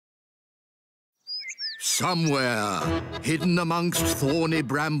Somewhere, hidden amongst thorny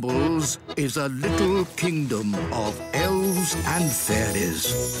brambles, is a little kingdom of elves and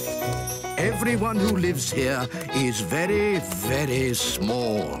fairies. Everyone who lives here is very, very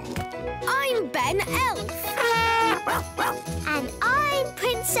small. I'm Ben Elf. And I'm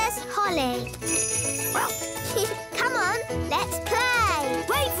Princess Holly. Come on, let's play.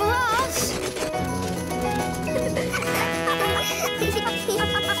 Wait for us.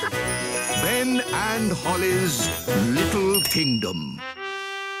 Ben and Holly's Little Kingdom.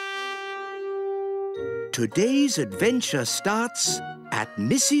 Today's adventure starts at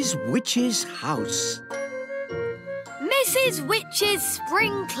Mrs. Witch's house. Mrs. Witch's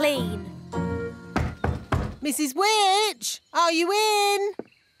spring clean. Mrs. Witch, are you in?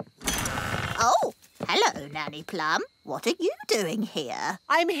 Oh, hello, Nanny Plum. What are you doing here?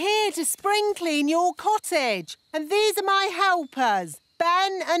 I'm here to spring clean your cottage. And these are my helpers,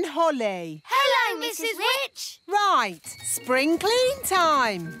 Ben and Holly. Hello, Mrs. Witch. Right, spring clean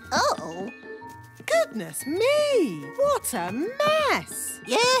time. Oh, Goodness me, what a mess.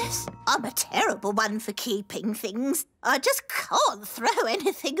 yes, I'm a terrible one for keeping things. I just can't throw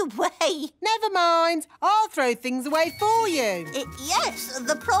anything away. Never mind, I'll throw things away for you. Yes,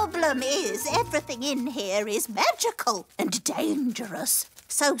 the problem is everything in here is magical and dangerous.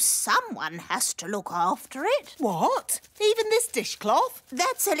 So someone has to look after it. What? Even this dishcloth?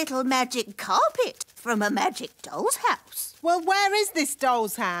 That's a little magic carpet from a magic doll's house. Well, where is this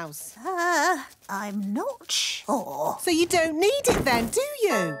doll's house? I'm not sure. So you don't need it then, do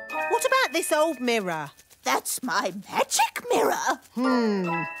you? What about this old mirror? That's my magic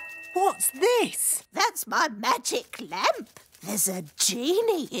mirror. What's this? That's my magic lamp. There's a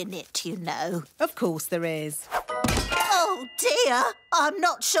genie in it, you know. Of course there is. Oh, dear. I'm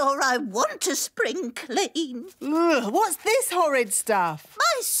not sure I want to spring clean. Ugh, what's this horrid stuff?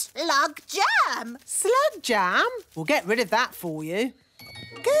 My slug jam. Slug jam? We'll get rid of that for you.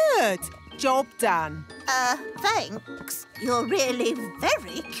 Good. Job done. Thanks. You're really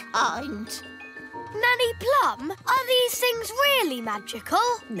very kind. Nanny Plum, are these things really magical?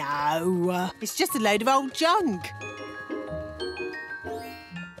 No, it's just a load of old junk.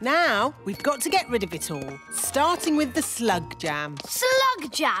 Now, we've got to get rid of it all, starting with the slug jam.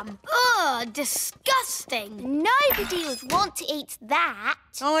 Slug jam? Ugh, disgusting. Nobody would want to eat that.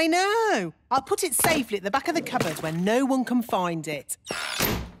 I know. I'll put it safely at the back of the cupboard where no one can find it.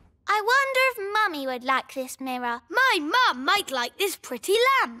 I wonder if Mummy would like this mirror. My mum might like this pretty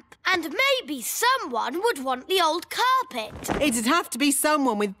lamp. And maybe someone would want the old carpet. It'd have to be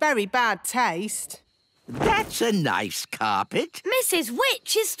someone with very bad taste. That's a nice carpet. Mrs.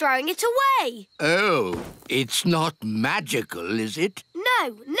 Witch is throwing it away. Oh, it's not magical, is it?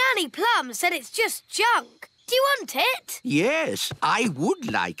 No, Nanny Plum said it's just junk. Do you want it? Yes, I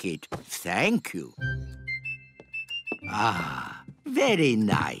would like it. Thank you. Ah, very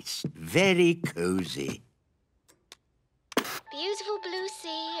nice. Very cosy. Beautiful blue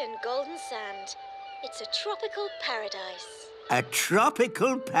sea and golden sand. It's a tropical paradise. A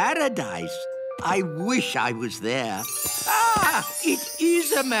tropical paradise. I wish I was there. Ah, it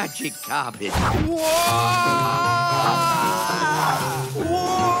is a magic carpet. Whoa!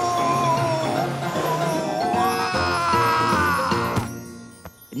 Whoa!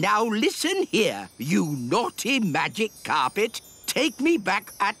 Now listen here, you naughty magic carpet. Take me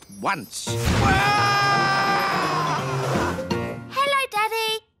back at once. Hello,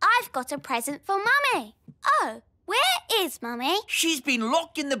 Daddy. I've got a present for Mummy. Oh, where is Mummy? She's been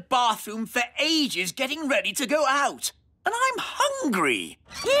locked in the bathroom for ages getting ready to go out. And I'm hungry.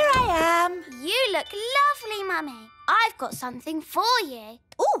 Here I am. You look lovely, Mummy. I've got something for you.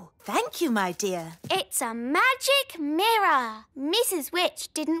 Oh, thank you, my dear. It's a magic mirror. Mrs. Witch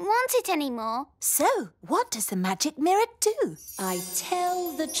didn't want it anymore. So, what does the magic mirror do? I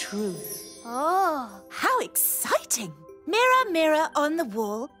tell the truth. Oh. How exciting! Mirror, mirror on the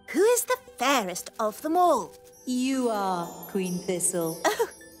wall, who is the fairest of them all? You are, Queen Thistle. Oh,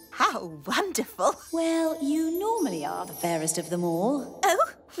 how wonderful. Well, you normally are the fairest of them all. Oh,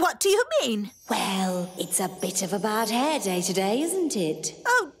 what do you mean? Well, it's a bit of a bad hair day today, isn't it?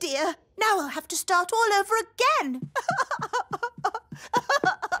 Oh, dear. Now I'll have to start all over again.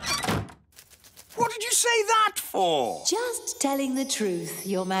 What did you say that for? Just telling the truth,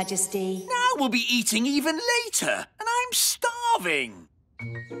 Your Majesty. Now we'll be eating even later, and I'm starving.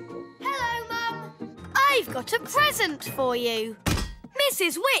 Hello, Mum. I've got a present for you.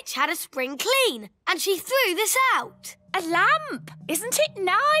 Mrs. Witch had a spring clean and she threw this out. A lamp! Isn't it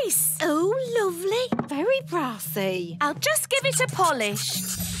nice? Oh, lovely. Very brassy. I'll just give it a polish.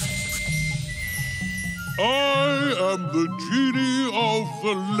 I am the genie of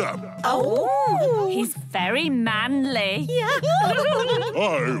the lamp. Oh, he's very manly.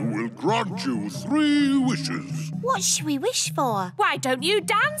 I will grant you 3 wishes. What should we wish for? Why don't you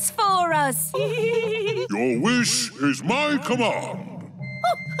dance for us? Your wish is my command.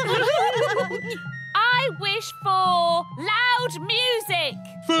 I wish for loud music.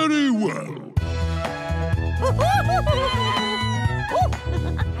 Very well.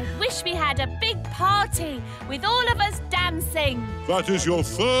 I wish we had a big party with all of us dancing. That is your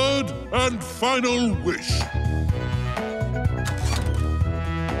 3rd and final wish.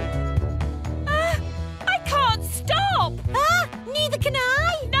 I can't stop. Neither can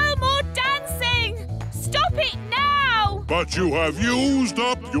I. No more dancing. Stop it now. But you have used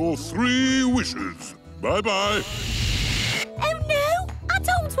up your 3 wishes. Bye-bye. Oh no, I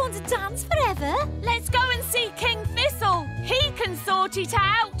don't want to dance forever. Let's go and see King Thistle. He can sort it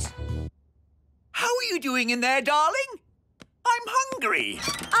out. How are you doing in there, darling? I'm hungry.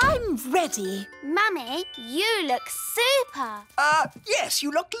 I'm ready. Mummy, you look super. Yes,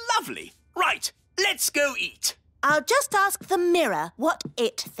 you look lovely. Right, let's go eat. I'll just ask the mirror what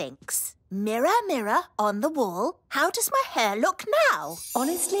it thinks. Mirror, mirror on the wall, how does my hair look now?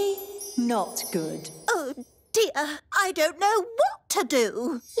 Honestly, not good. Oh, dear, I don't know what to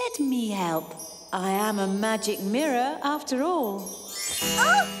do. Let me help. I am a magic mirror after all.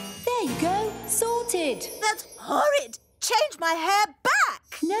 Oh, There you go, sorted. that's horrid. Change my hair back.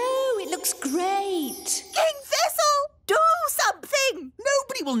 No, it looks great. King Thistle, do something.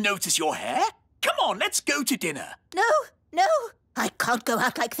 Nobody will notice your hair. Come on, let's go to dinner. No, I can't go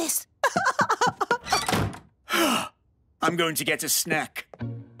out like this. I'm going to get a snack.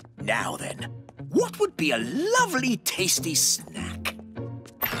 Now then, what would be a lovely, tasty snack?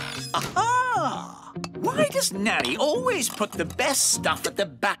 Aha! Why does Nanny always put the best stuff at the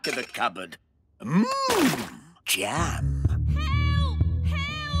back of the cupboard? Jam. Help!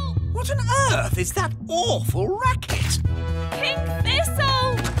 Help! What on earth is that awful racket? King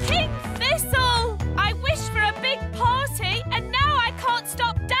Thistle! King Thistle! I wished for a big party and now I can't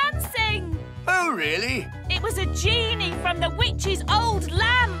stop dancing. Oh, really? It was a genie from the witch's old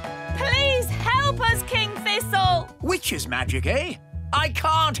lamp. Please help us, King Thistle. Witch's magic, eh? I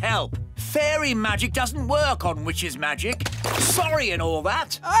can't help. Fairy magic doesn't work on witch's magic. Sorry and all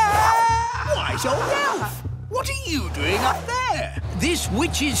that. Wise old elf! What are you doing up there? This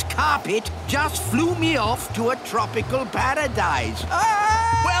witch's carpet just flew me off to a tropical paradise.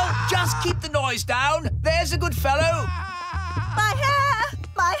 Well, just keep the noise down. There's a good fellow. My hair!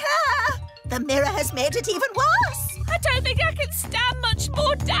 My hair! The mirror has made it even worse. I don't think I can stand much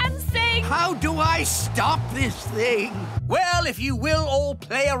more dancing. How do I stop this thing? Well, if you will all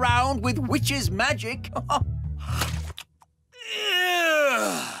play around with witch's magic.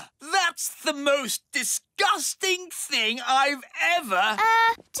 Ugh, that's the most disgusting thing I've ever...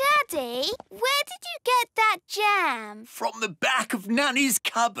 Daddy, where did you get that jam? From the back of Nanny's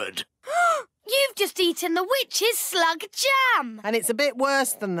cupboard. You've just eaten the witch's slug jam. And it's a bit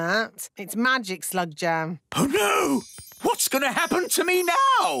worse than that. It's magic slug jam. Oh, no! What's going to happen to me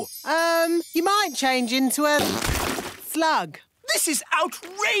now? You might change into a slug. This is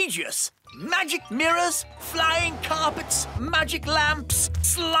outrageous! Magic mirrors, flying carpets, magic lamps,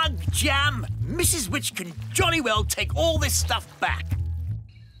 slug jam. Mrs. Witch can jolly well take all this stuff back.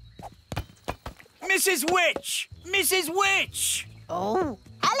 Mrs. Witch! Mrs. Witch! Oh,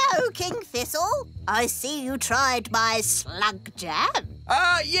 hello, King Thistle. I see you tried my slug jam.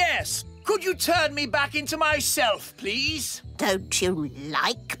 Yes. Could you turn me back into myself, please? Don't you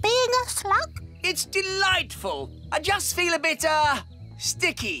like being a slug? It's delightful. I just feel a bit,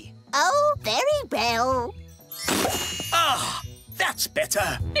 sticky. Oh, very well. That's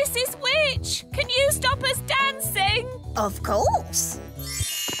better. Mrs. Witch, can you stop us dancing? Of course.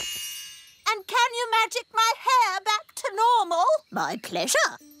 And can you magic my hair back to normal? My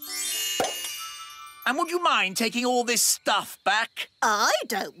pleasure. And would you mind taking all this stuff back? I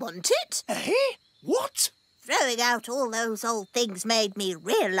don't want it. Eh? What? Throwing out all those old things made me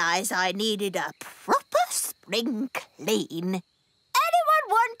realise I needed a proper spring clean. Anyone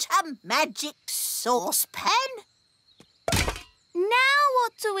want a magic saucepan? Now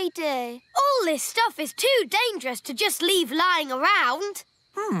what do we do? All this stuff is too dangerous to just leave lying around.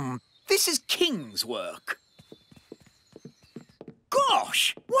 This is King's work.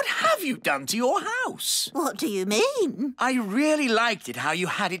 Gosh, what have you done to your house? What do you mean? I really liked it how you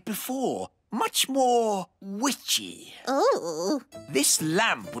had it before. Much more witchy. Oh, This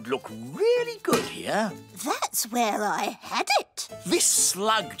lamp would look really good here. that's where I had it. This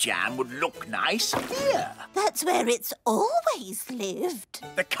slug jam would look nice here. That's where it's always lived.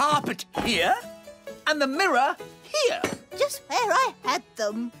 The carpet here. And the mirror here. Just where I had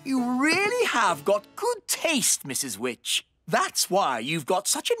them. You really have got good taste, Mrs. Witch. That's why you've got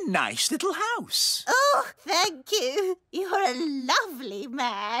such a nice little house. Oh, thank you. You're a lovely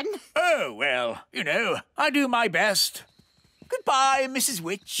man. Oh, well, you know, I do my best. Goodbye, Mrs.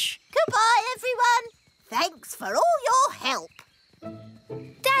 Witch. Goodbye, everyone. Thanks for all your help.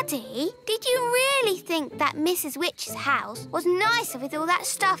 Daddy, did you really think that Mrs. Witch's house was nicer with all that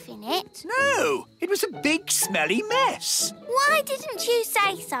stuff in it? No, it was a big, smelly mess. Why didn't you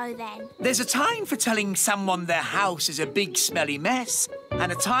say so then? There's a time for telling someone their house is a big, smelly mess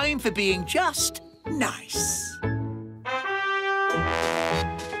and a time for being just nice.